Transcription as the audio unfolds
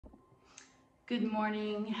Good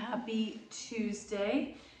morning, happy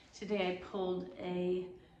Tuesday. Today I pulled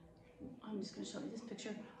I'm just going to show you this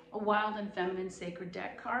picture, a Wild and Feminine Sacred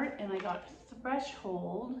Deck card, and I got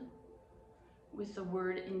Threshold with the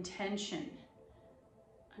word intention.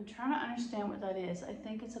 I'm trying to understand what that is. I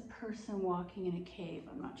think it's a person walking in a cave,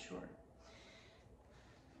 I'm not sure.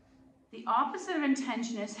 The opposite of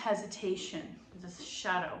intention is hesitation, the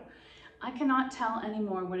shadow. I cannot tell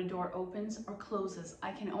anymore when a door opens or closes.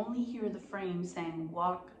 I can only hear the frame saying,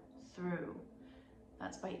 walk through.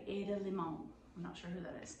 That's by Ada Limon. I'm not sure who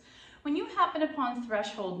that is. When you happen upon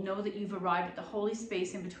threshold, know that you've arrived at the holy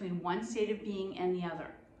space in between one state of being and the other.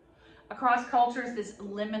 Across cultures, this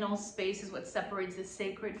liminal space is what separates the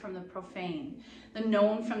sacred from the profane, the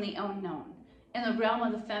known from the unknown. In the realm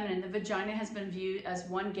of the feminine, the vagina has been viewed as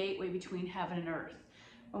one gateway between heaven and earth.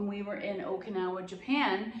 When we were in Okinawa,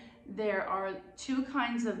 Japan, there are two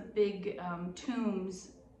kinds of big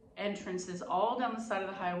tombs entrances all down the side of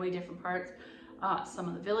the highway, different parts. Some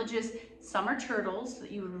of the villages, some are turtles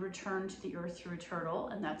that you would return to the earth through a turtle,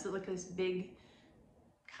 and that's like this big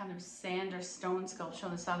kind of sand or stone sculpture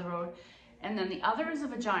on the side of the road. And then the other is a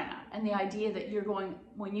vagina, and the idea that you're going,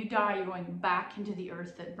 when you die, you're going back into the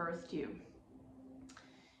earth that birthed you.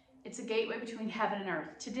 It's a gateway between heaven and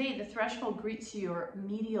earth. Today, the threshold greets your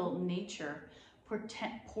medial nature,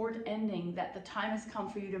 portending that the time has come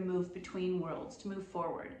for you to move between worlds, to move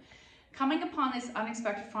forward. Coming upon this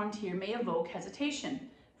unexpected frontier may evoke hesitation.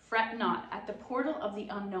 Fret not, at the portal of the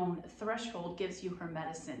unknown, threshold gives you her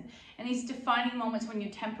medicine. In these defining moments when you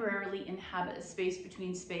temporarily inhabit a space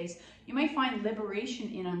between space, you may find liberation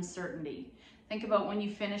in uncertainty. Think about when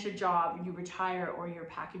you finish a job, you retire, or you're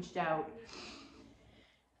packaged out.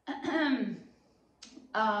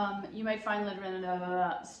 You might find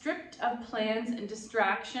stripped of plans and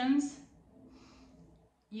distractions.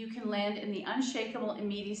 You can land in the unshakable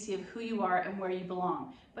immediacy of who you are and where you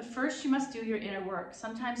belong. But first you must do your inner work,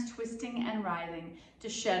 sometimes twisting and writhing to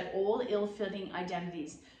shed old ill-fitting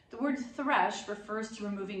identities. The word thresh refers to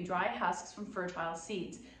removing dry husks from fertile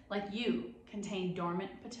seeds. Like you, contain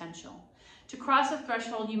dormant potential. To cross a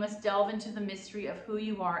threshold, you must delve into the mystery of who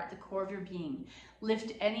you are at the core of your being.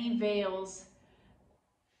 Lift any veils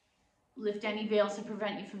to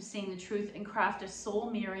prevent you from seeing the truth, and craft a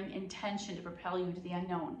soul-mirroring intention to propel you to the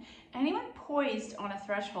unknown. Anyone poised on a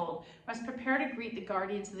threshold must prepare to greet the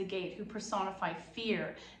guardians of the gate who personify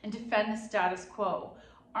fear and defend the status quo.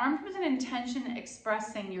 Armed with an intention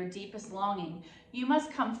expressing your deepest longing, you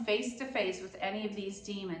must come face to face with any of these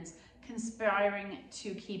demons conspiring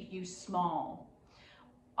to keep you small.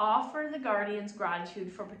 Offer the guardians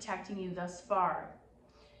gratitude for protecting you thus far.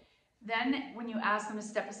 Then, when you ask them to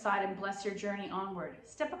step aside and bless your journey onward,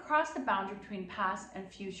 step across the boundary between past and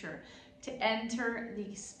future to enter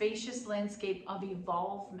the spacious landscape of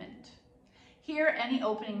evolvement. Here, any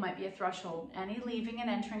opening might be a threshold. Any leaving and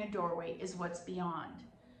entering a doorway is what's beyond.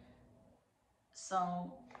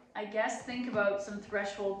 So, I guess think about some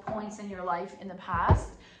threshold points in your life in the past,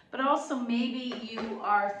 but also maybe you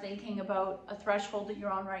are thinking about a threshold that you're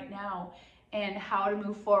on right now and how to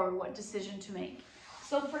move forward, what decision to make.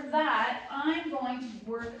 So for that, I'm going to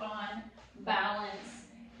work on balance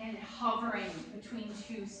and hovering between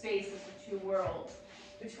two spaces or two worlds,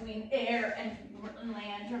 between air and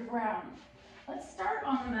land or ground. Let's start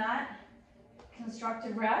on the mat,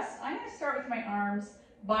 constructive rest. I'm going to start with my arms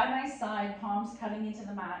by my side, palms cutting into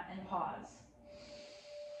the mat, and pause.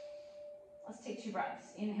 Let's take 2 breaths.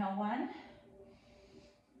 Inhale 1.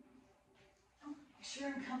 Make sure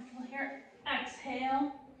I'm comfortable here.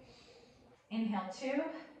 Exhale. Inhale 2.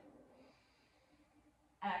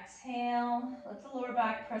 Exhale. Let the lower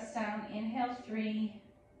back press down. Inhale 3.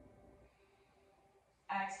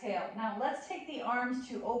 Exhale. Now let's take the arms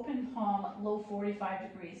to open palm, low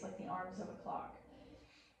 45 degrees, like the arms of a clock.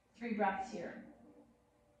 3 breaths here.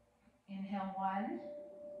 Inhale 1.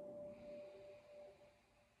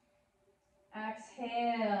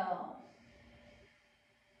 Exhale.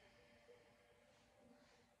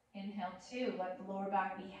 Inhale 2, let the lower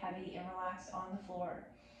back be heavy and relaxed on the floor.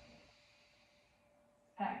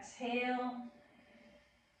 Exhale.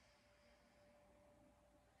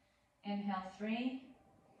 Inhale 3.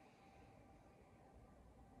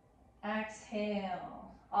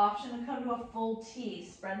 Exhale. Option to come to a full T.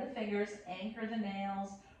 Spread the fingers, anchor the nails,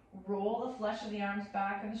 roll the flesh of the arms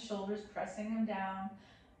back and the shoulders, pressing them down.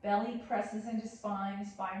 Belly presses into spine,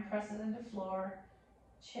 spine presses into floor.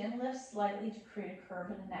 Chin lifts slightly to create a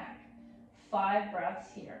curve in the neck. 5 breaths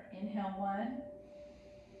here. Inhale 1.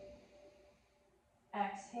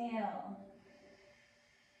 Exhale.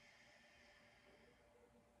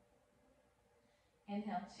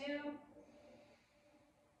 Inhale 2.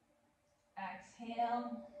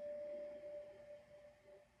 Exhale.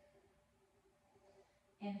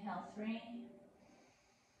 Inhale 3.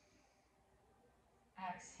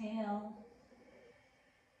 Exhale.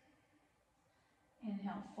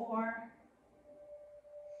 Inhale 4.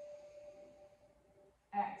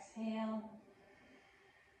 Exhale.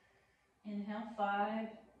 Inhale 5.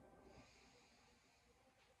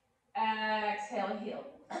 Exhale, heel.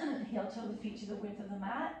 Heel toe the feet to the width of the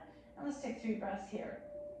mat. And let's take 3 breaths here.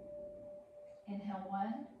 Inhale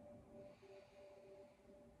 1.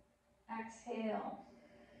 Exhale.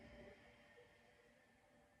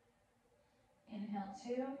 Inhale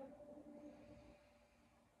 2.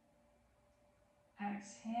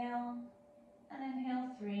 Exhale. And inhale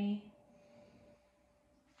 3.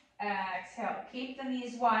 Exhale. Keep the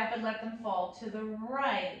knees wide, but let them fall to the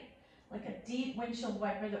right, like a deep windshield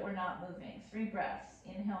wiper that we're not moving. 3 breaths.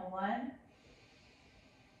 Inhale 1.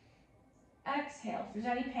 Exhale. If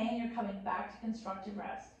there's any pain, you're coming back to constructive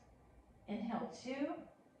rest. Inhale 2.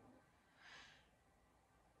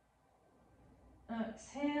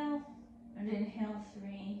 Exhale. And inhale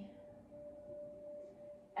 3.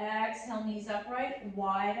 Exhale, knees upright,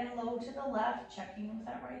 wide and low to the left, checking with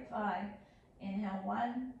that right thigh. Inhale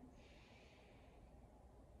 1.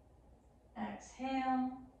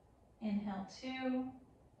 Exhale. Inhale 2.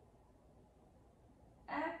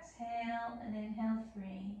 Exhale and inhale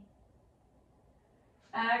 3.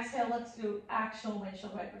 Exhale, let's do actual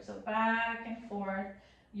windshield wiper. So back and forth.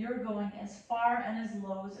 You're going as far and as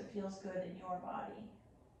low as it feels good in your body.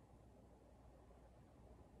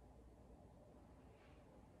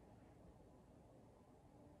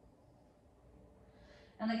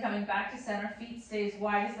 And then coming back to center, feet stay as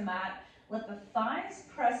wide as the mat. Let the thighs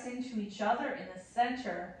press into each other in the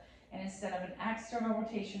center. And instead of an external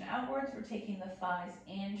rotation outwards, we're taking the thighs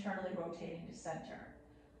internally rotating to center.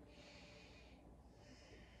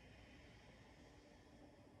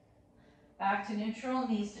 Back to neutral,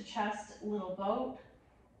 knees to chest, little boat.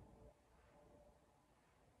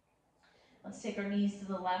 Let's take our knees to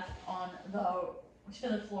the left to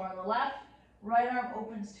the floor on the left. Right arm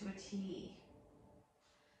opens to a T.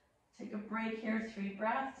 Take a break here, 3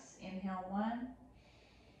 breaths. Inhale 1.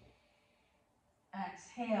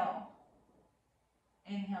 Exhale.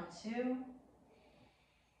 Inhale 2.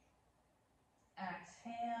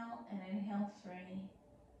 Exhale and inhale 3.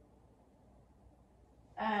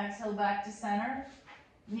 Exhale back to center.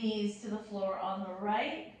 Knees to the floor on the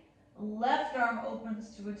right. Left arm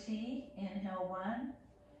opens to a T. Inhale 1.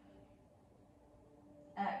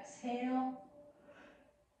 Exhale.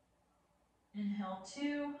 Inhale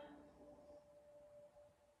 2.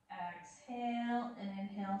 Exhale and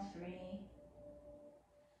inhale 3.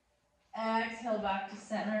 Exhale back to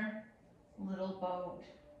center, little boat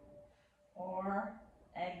or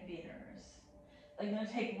egg beaters. I'm going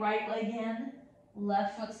to take right leg in,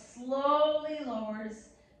 left foot slowly lowers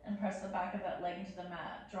and press the back of that leg into the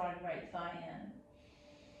mat, drawing right thigh in.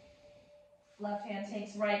 Left hand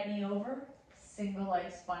takes right knee over, single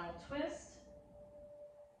leg spinal twist.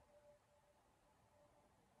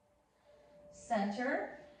 Center.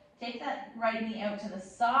 Take that right knee out to the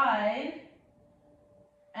side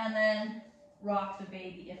and then rock the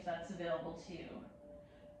baby if that's available to you.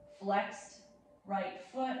 Flexed right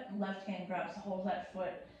foot, left hand grabs a hold of that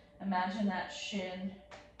foot. Imagine that shin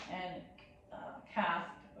and calf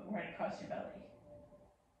right across your belly.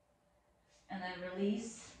 And then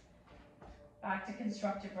release, back to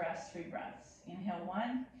constructive rest, 3 breaths. Inhale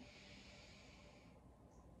 1,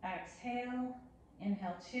 exhale,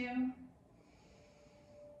 inhale 2,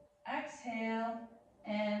 exhale,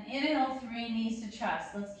 and inhale 3, knees to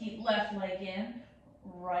chest. Let's keep left leg in,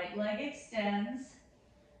 right leg extends.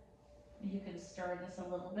 You can stir this a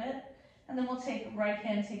little bit. And then we'll take, right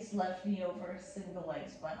hand takes left knee over, single leg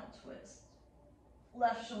spinal twist.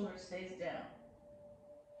 Left shoulder stays down.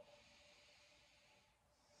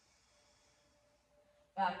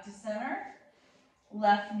 Back to center,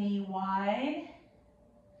 left knee wide,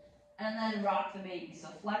 and then rock the baby. So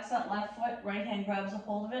flex that left foot, right hand grabs a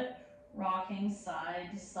hold of it, rocking side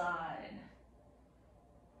to side.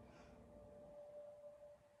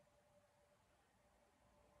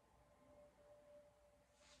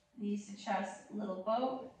 Knees to chest, little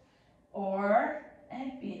boat, or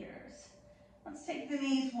egg beaters. Let's take the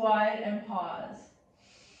knees wide and pause.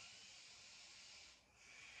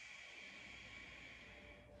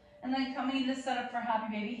 And then coming into setup for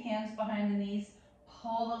happy baby, hands behind the knees,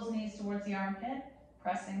 pull those knees towards the armpit,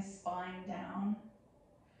 pressing spine down.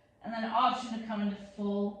 And then option to come into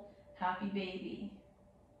full happy baby.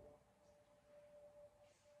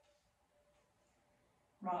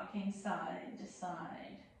 Rocking side to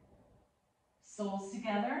side. Soles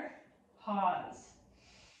together, Pause.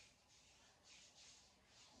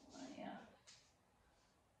 Oh, yeah.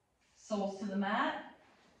 Soles to the mat.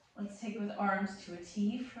 Let's take with arms to a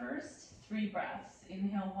T first. 3 breaths.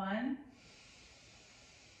 Inhale 1.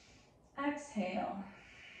 Exhale.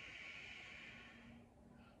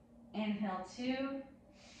 Inhale 2.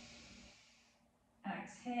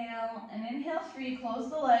 Exhale. And inhale 3. Close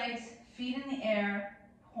the legs. Feet in the air.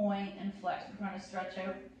 Point and flex. We're trying to stretch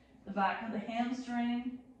out the back of the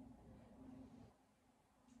hamstring.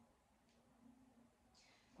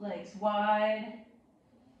 Legs wide.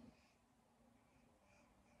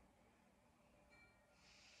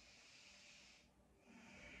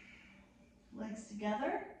 Legs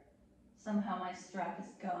together. Somehow my strap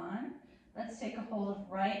is gone. Let's take a hold of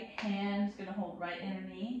right hand. It's going to hold right inner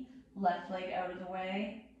knee. Left leg out of the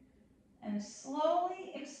way. And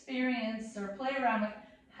slowly experience or play around with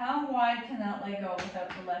how wide can that leg go without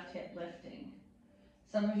the left hip lifting.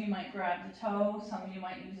 Some of you might grab the toe. Some of you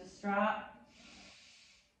might use a strap.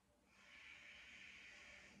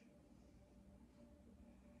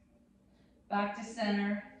 Back to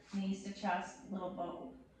center. Knees to chest. Little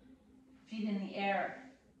bow. Feet in the air.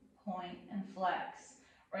 Point and flex.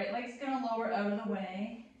 Right leg's going to lower out of the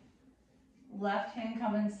way. Left hand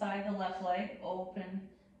come inside the left leg. Open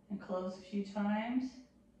and close a few times.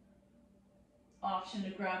 Option to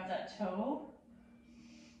grab that toe.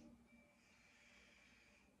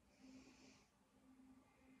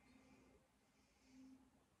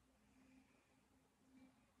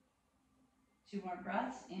 Two more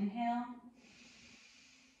breaths. Inhale.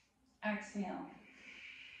 Exhale.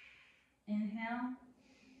 Inhale.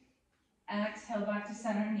 Exhale back to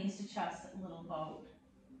center, knees to chest, little boat.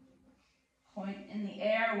 Point in the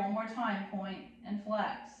air, one more time, point and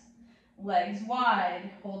flex. Legs wide,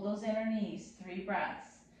 hold those inner knees, 3 breaths.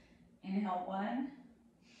 Inhale 1.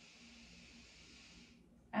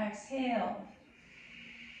 Exhale.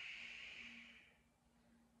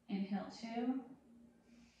 Inhale 2.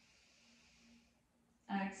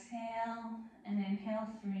 Exhale, and inhale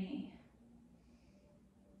 3.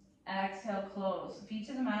 Exhale, close. Feet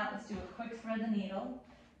to the mat. Let's do a quick thread the needle.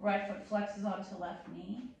 Right foot flexes onto left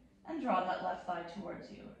knee. And draw that left thigh towards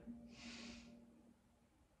you.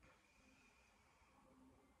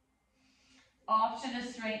 Option to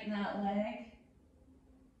straighten that leg.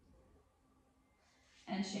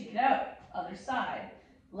 And shake it out. Other side.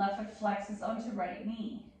 Left foot flexes onto right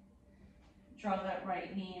knee. Draw that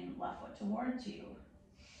right knee and left foot towards you.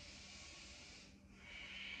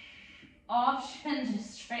 Option to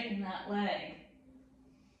straighten that leg.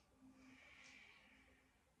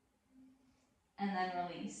 And then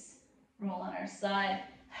release. Roll on our side.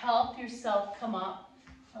 Help yourself come up.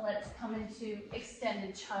 And let's come into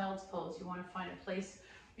extended child's pose. You want to find a place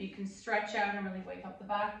where you can stretch out and really wake up the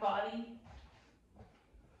back body.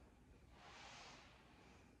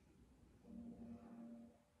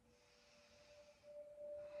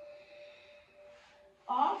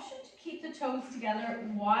 Option to keep the toes together,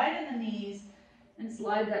 widen the knees, and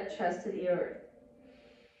slide that chest to the earth.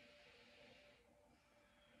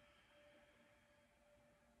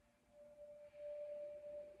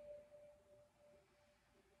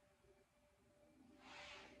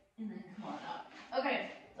 And then come on up.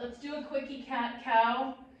 Okay, let's do a quickie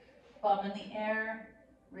cat-cow. Bum in the air,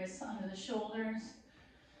 wrists under the shoulders.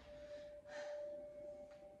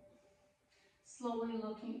 Slowly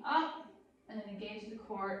looking up. And then engage the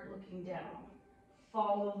core, looking down.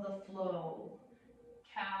 Follow the flow.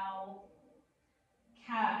 Cow,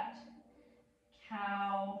 cat,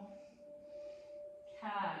 cow,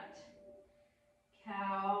 cat,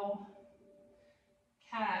 cow,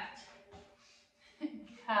 cat,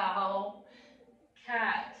 cow,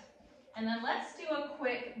 cat. And then let's do a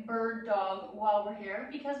quick bird dog while we're here,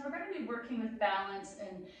 because we're going to be working with balance,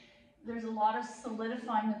 and there's a lot of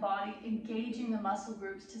solidifying the body, engaging the muscle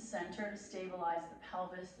groups to center, to stabilize the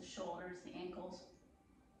pelvis, the shoulders, the ankles.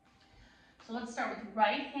 So let's start with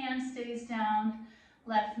right hand stays down,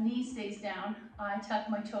 left knee stays down. I tuck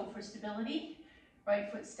my toe for stability.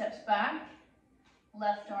 Right foot steps back,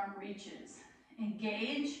 left arm reaches.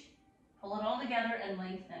 Engage, pull it all together and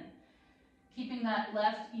lengthen. Keeping that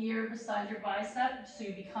left ear beside your bicep so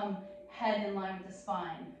you become head in line with the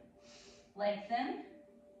spine. Lengthen.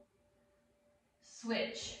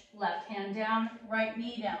 Switch, left hand down, right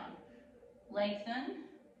knee down. Lengthen,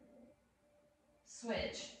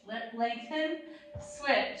 switch, lengthen,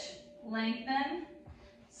 switch, lengthen,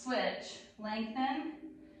 switch, lengthen,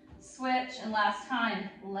 switch, and last time,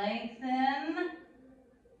 lengthen,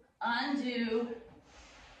 undo,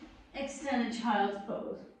 extended child's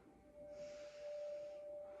pose.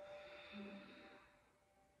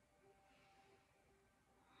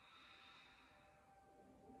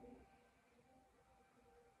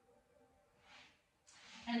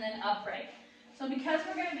 and then upright. So because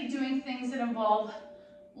we're going to be doing things that involve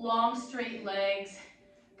long straight legs,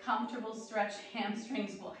 comfortable stretch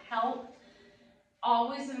hamstrings will help.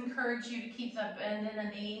 Always encourage you to keep that bend in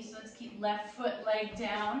the knee. So let's keep left foot, leg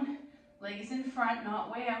down, legs in front,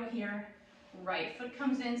 not way out here. Right foot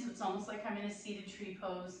comes in, so it's almost like I'm in a seated tree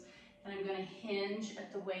pose. And I'm going to hinge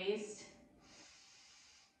at the waist.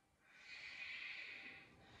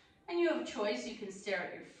 And you have a choice. You can stare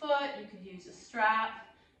at your foot, you could use a strap,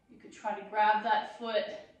 you could try to grab that foot,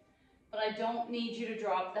 but I don't need you to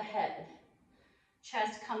drop the head.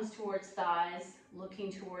 Chest comes towards thighs,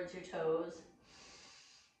 looking towards your toes.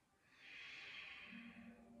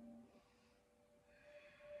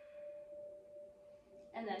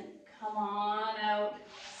 And then come on out,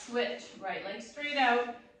 switch, right leg straight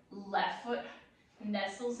out, left foot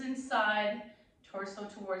nestles inside, torso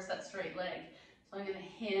towards that straight leg. So I'm going to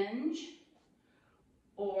hinge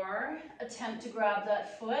or attempt to grab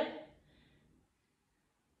that foot.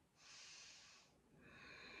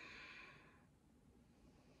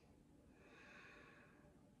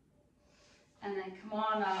 And then come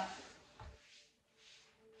on up,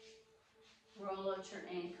 roll out your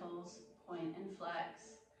ankles, point and flex,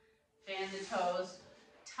 fan the toes,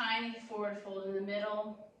 tiny forward fold in the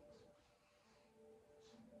middle.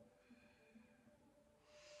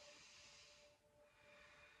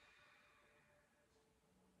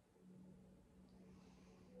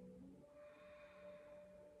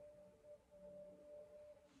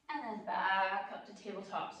 And then back up to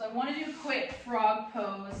tabletop. So I want to do a quick frog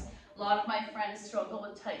pose. A lot of my friends struggle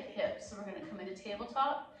with tight hips, so we're going to come into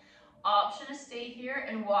tabletop. Option to stay here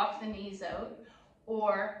and walk the knees out,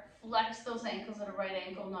 or flex those ankles at a right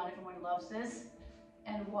angle. Not everyone loves this.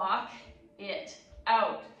 And walk it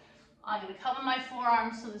out. I'm going to cover my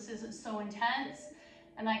forearms so this isn't so intense,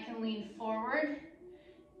 and I can lean forward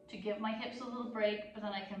to give my hips a little break, but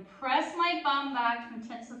then I can press my bum back to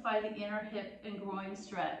intensify the inner hip and groin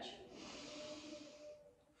stretch.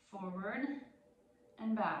 Forward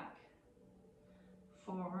and back.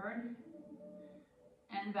 Forward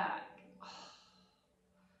and back.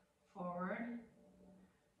 Forward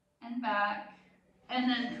and back. And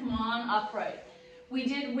then come on upright. We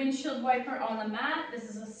did windshield wiper on the mat. This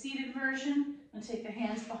is a seated version. I'm going to take the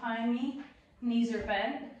hands behind me. Knees are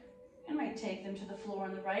bent. I might take them to the floor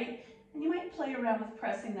on the right. And you might play around with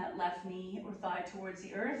pressing that left knee or thigh towards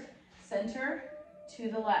the earth. Center to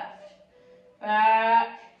the left.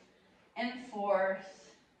 Back and forth.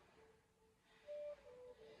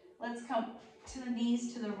 Let's come to the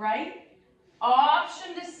knees to the right.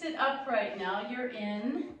 Option to sit upright. Now you're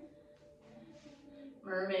in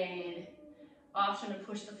mermaid. Option to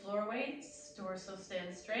push the floor weights, torso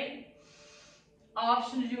stand straight.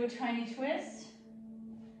 Option to do a tiny twist,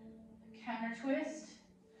 counter twist,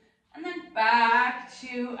 and then back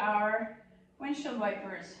to our windshield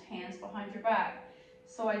wipers, hands behind your back.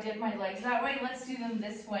 So I did my legs that way. Let's do them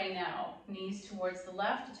this way now. Knees towards the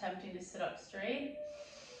left, attempting to sit up straight.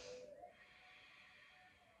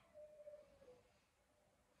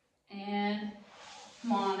 And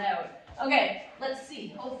come on out. Okay, let's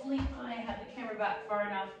see. Hopefully I have the camera back far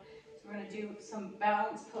enough. So we're going to do some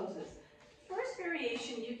balance poses. First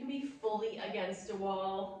variation, you can be fully against a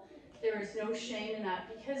wall. There is no shame in that,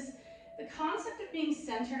 because the concept of being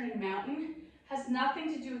centered in mountain has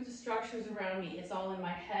nothing to do with the structures around me. It's all in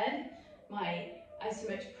my head, my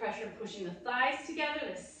isometric pressure pushing the thighs together,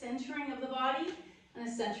 the centering of the body, and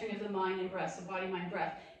the centering of the mind and breath, so body, mind,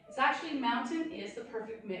 breath. It's actually, mountain is the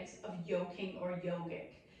perfect mix of yoking or yogic,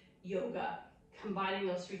 yoga, combining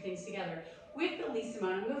those three things together with the least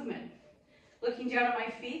amount of movement. Looking down at my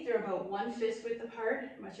feet, they're about 1 fist width apart,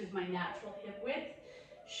 much as my natural hip width.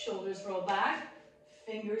 Shoulders roll back,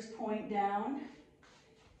 fingers point down.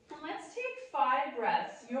 And let's take 5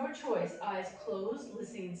 breaths, your choice. Eyes closed,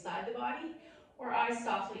 listening inside the body, or eyes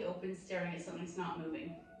softly open, staring at something that's not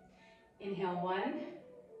moving. Inhale 1.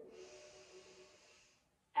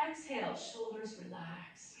 Exhale, shoulders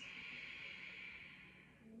relax.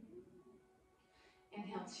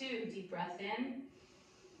 Inhale 2, deep breath in.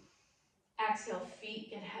 Exhale, feet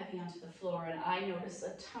get heavy onto the floor, and I notice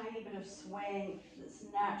a tiny bit of swaying that's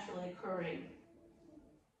naturally occurring.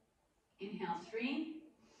 Inhale 3.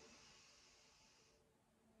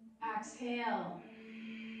 Exhale.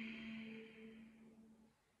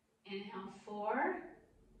 Inhale 4.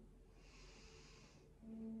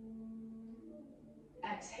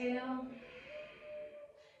 Exhale.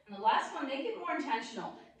 And the last one, make it more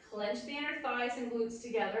intentional. Clench the inner thighs and glutes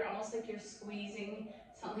together, almost like you're squeezing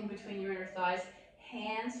something between your inner thighs.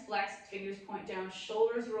 Hands flex, fingers point down,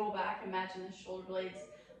 shoulders roll back. Imagine the shoulder blades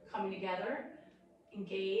coming together.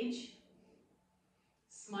 Engage.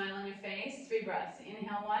 Smile on your face, 3 breaths.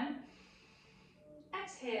 Inhale 1,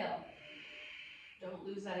 exhale. Don't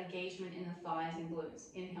lose that engagement in the thighs and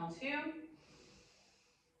glutes. Inhale 2,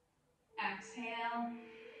 exhale,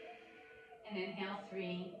 and inhale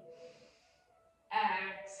 3,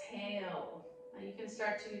 exhale. Now you can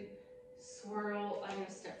start to swirl. I'm going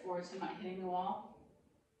to step forward so I'm not hitting the wall.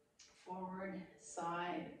 Forward,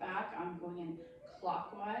 side, back. I'm going in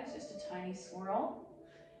clockwise, just a tiny swirl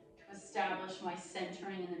to establish my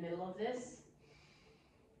centering in the middle of this.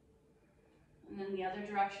 And then the other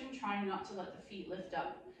direction, trying not to let the feet lift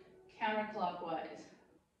up. Counterclockwise.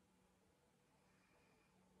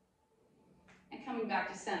 And coming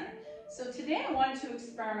back to center. So today I wanted to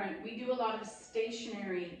experiment. We do a lot of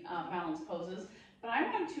stationary balance poses, but I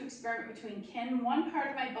wanted to experiment between, can one part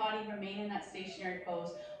of my body remain in that stationary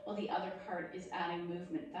pose while the other part is adding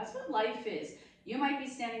movement? That's what life is. You might be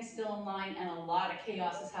standing still in line and a lot of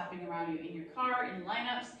chaos is happening around you in your car, in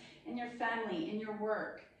lineups, in your family, in your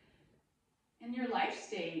work, in your life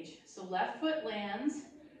stage. So left foot lands,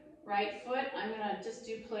 right foot, I'm gonna just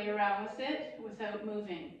do play around with it without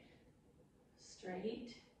moving.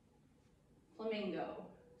 Straight, flamingo,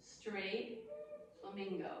 straight,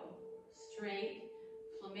 flamingo, straight,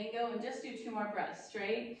 flamingo, and just do 2 more breaths.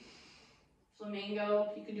 Straight,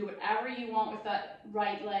 flamingo. You can do whatever you want with that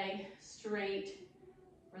right leg. Straight,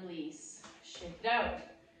 release. Shake it out.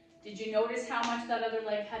 Did you notice how much that other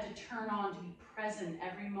leg had to turn on to be present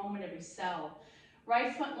every moment, every cell?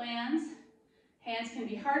 Right foot lands. Hands can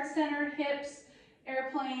be heart-centered, hips,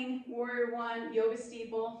 airplane, warrior 1, yoga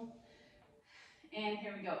steeple. And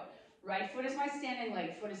here we go. Right foot is my standing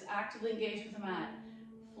leg. Foot is actively engaged with the mat.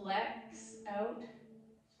 Flex out,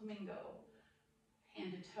 flamingo.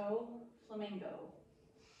 Hand to toe, flamingo.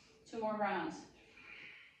 2 more rounds.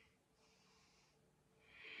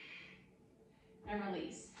 And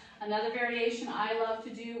release. Another variation I love to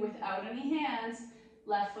do without any hands.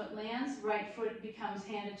 Left foot lands, right foot becomes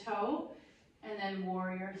hand to toe, and then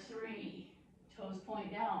warrior 3. Toes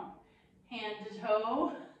point down. Hand to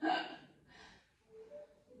toe.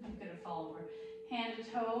 I'm gonna fall over. Hand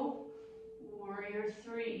to toe, warrior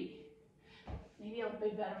 3. Maybe I'll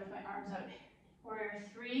be better with my arms out. Warrior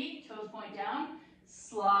 3, toes point down.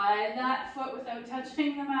 Slide that foot without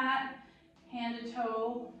touching the mat. Hand to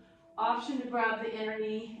toe. Option to grab the inner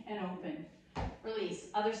knee and open. Release.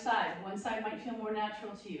 Other side. One side might feel more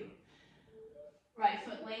natural to you. Right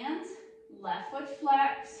foot lands. Left foot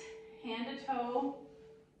flex. Hand to toe.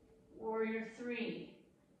 Warrior 3.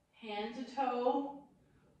 Hand to toe.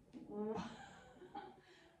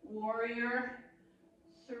 Warrior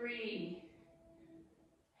 3.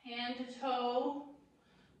 Hand to toe.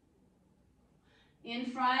 In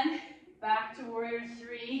front. Back to warrior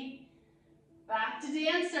 3. Back to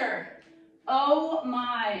dancer. Oh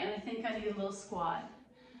my, and I think I need a little squat.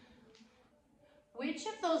 Which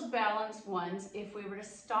of those balanced ones, if we were to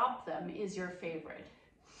stop them, is your favorite?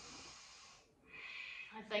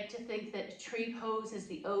 I'd like to think that tree pose is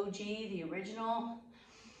the OG, the original.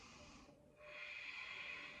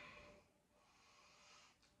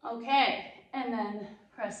 Okay, and then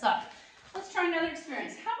press up. Let's try another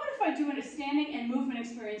experience. How about if I do a standing and movement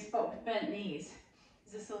experience but with bent knees?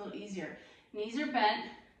 Is this a little easier? Knees are bent,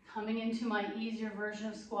 coming into my easier version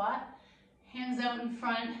of squat. Hands out in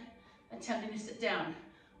front, attempting to sit down.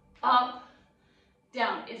 Up,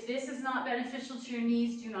 down. If this is not beneficial to your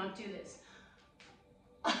knees, do not do this.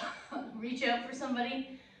 Reach out for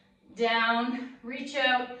somebody. Down, reach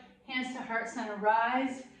out, hands to heart center,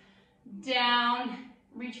 rise. Down,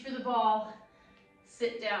 reach for the ball.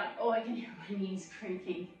 Sit down. Oh, I can hear my knees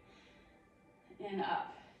creaking. And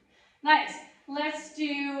up. Nice. Let's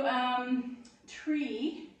do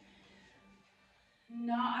tree.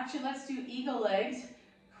 No, actually, let's do eagle legs.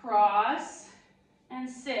 Cross and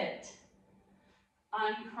sit.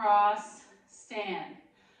 Uncross, stand.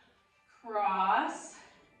 Cross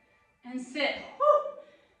and sit. Woo.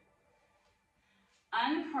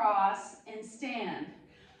 Uncross and stand.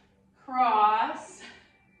 Cross,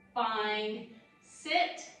 bind,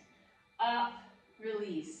 sit, up,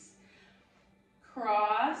 release.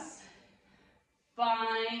 Cross,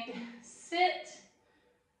 bind, sit,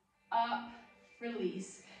 up,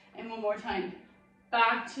 release. And one more time.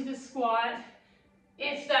 Back to the squat.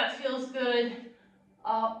 If that feels good,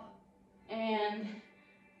 up and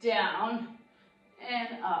down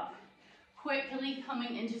and up. Quickly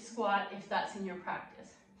coming into squat if that's in your practice.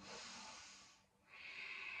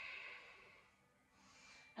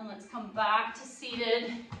 And let's come back to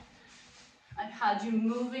seated. I've had you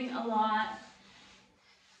moving a lot.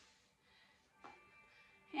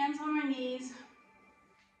 Hands on my knees.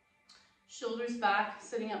 Shoulders back,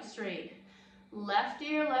 sitting up straight. Left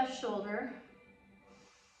ear, left shoulder.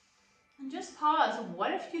 And just pause.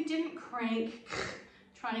 What if you didn't crank,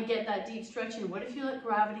 trying to get that deep stretch in? What if you let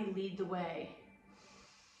gravity lead the way?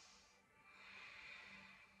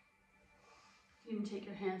 You can take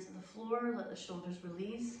your hands to the floor, let the shoulders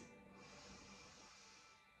release.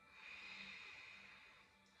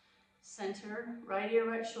 Center, right ear,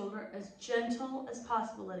 right shoulder, as gentle as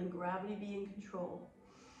possible, letting gravity be in control.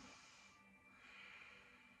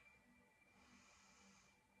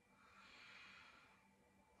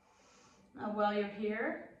 Now while you're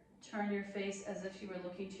here, turn your face as if you were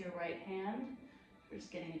looking to your right hand. You're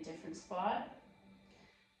just getting a different spot.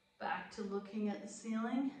 Back to looking at the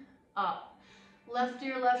ceiling. Up. Left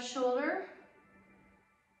ear, left shoulder.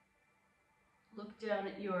 Look down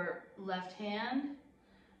at your left hand.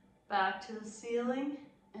 Back to the ceiling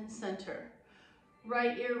and center.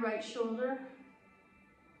 Right ear, right shoulder.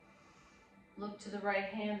 Look to the right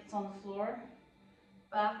hand that's on the floor.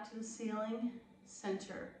 Back to the ceiling,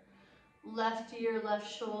 center. Left ear, left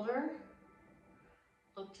shoulder.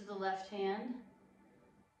 Look to the left hand.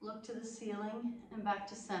 Look to the ceiling and back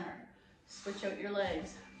to center. Switch out your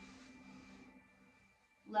legs.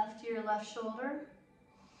 Left ear, left shoulder.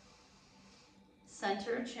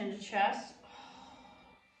 Center, chin to chest.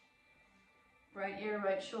 Right ear,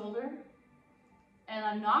 right shoulder. And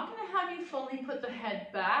I'm not going to have you fully put the head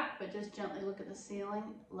back, but just gently look at the ceiling.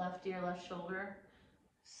 Left ear, left shoulder.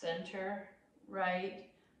 Center, right,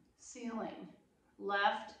 ceiling.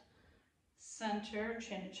 Left, center,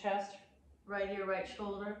 chin to chest. Right ear, right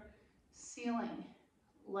shoulder. Ceiling.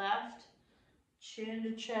 Left, chin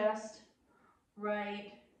to chest.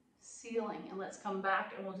 Right, ceiling. And let's come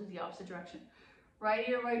back and we'll do the opposite direction. Right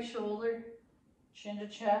ear, right shoulder. Chin to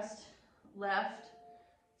chest. Left,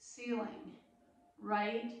 ceiling,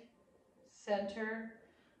 right, center,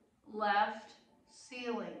 left,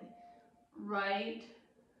 ceiling, right,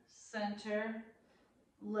 center,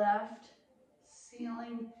 left,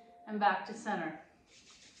 ceiling, and back to center.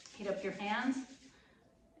 Heat up your hands.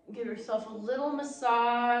 Give yourself a little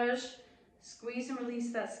massage. Squeeze and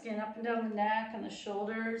release that skin up and down the neck and the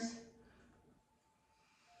shoulders.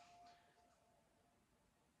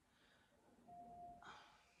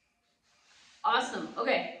 Awesome.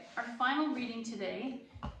 Okay, our final reading today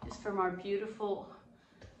is from our beautiful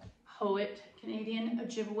poet, Canadian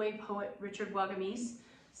Ojibwe poet, Richard Wagamese.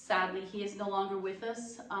 Sadly, he is no longer with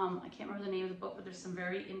us. I can't remember the name of the book, but there's some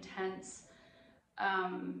very intense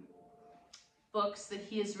books that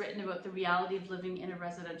he has written about the reality of living in a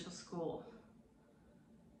residential school.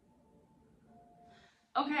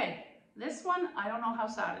 Okay, this one, I don't know how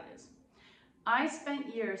sad it is. I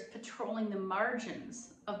spent years patrolling the margins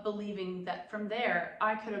of believing that from there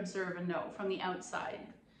I could observe and know from the outside.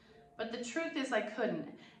 But the truth is I couldn't.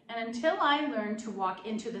 And until I learned to walk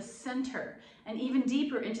into the center and even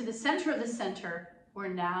deeper into the center of the center where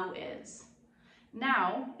now is.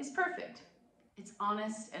 Now is perfect. It's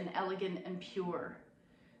honest and elegant and pure.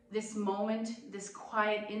 This moment, this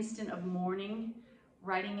quiet instant of mourning,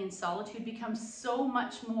 writing in solitude becomes so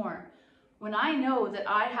much more when I know that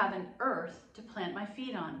I have an earth to plant my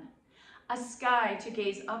feet on, a sky to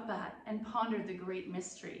gaze up at and ponder the great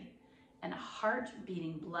mystery, and a heart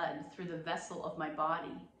beating blood through the vessel of my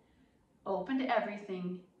body. Open to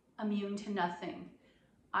everything, immune to nothing.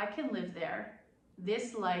 I can live there,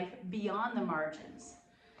 this life beyond the margins.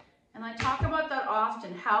 And I talk about that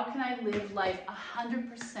often. How can I live life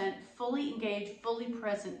 100% fully engaged, fully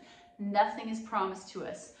present? Nothing is promised to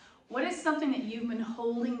us. What is something that you've been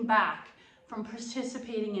holding back from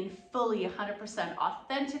participating in fully 100%,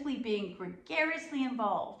 authentically being gregariously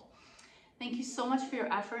involved? Thank you so much for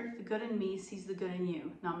your effort. The good in me sees the good in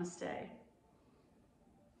you. Namaste.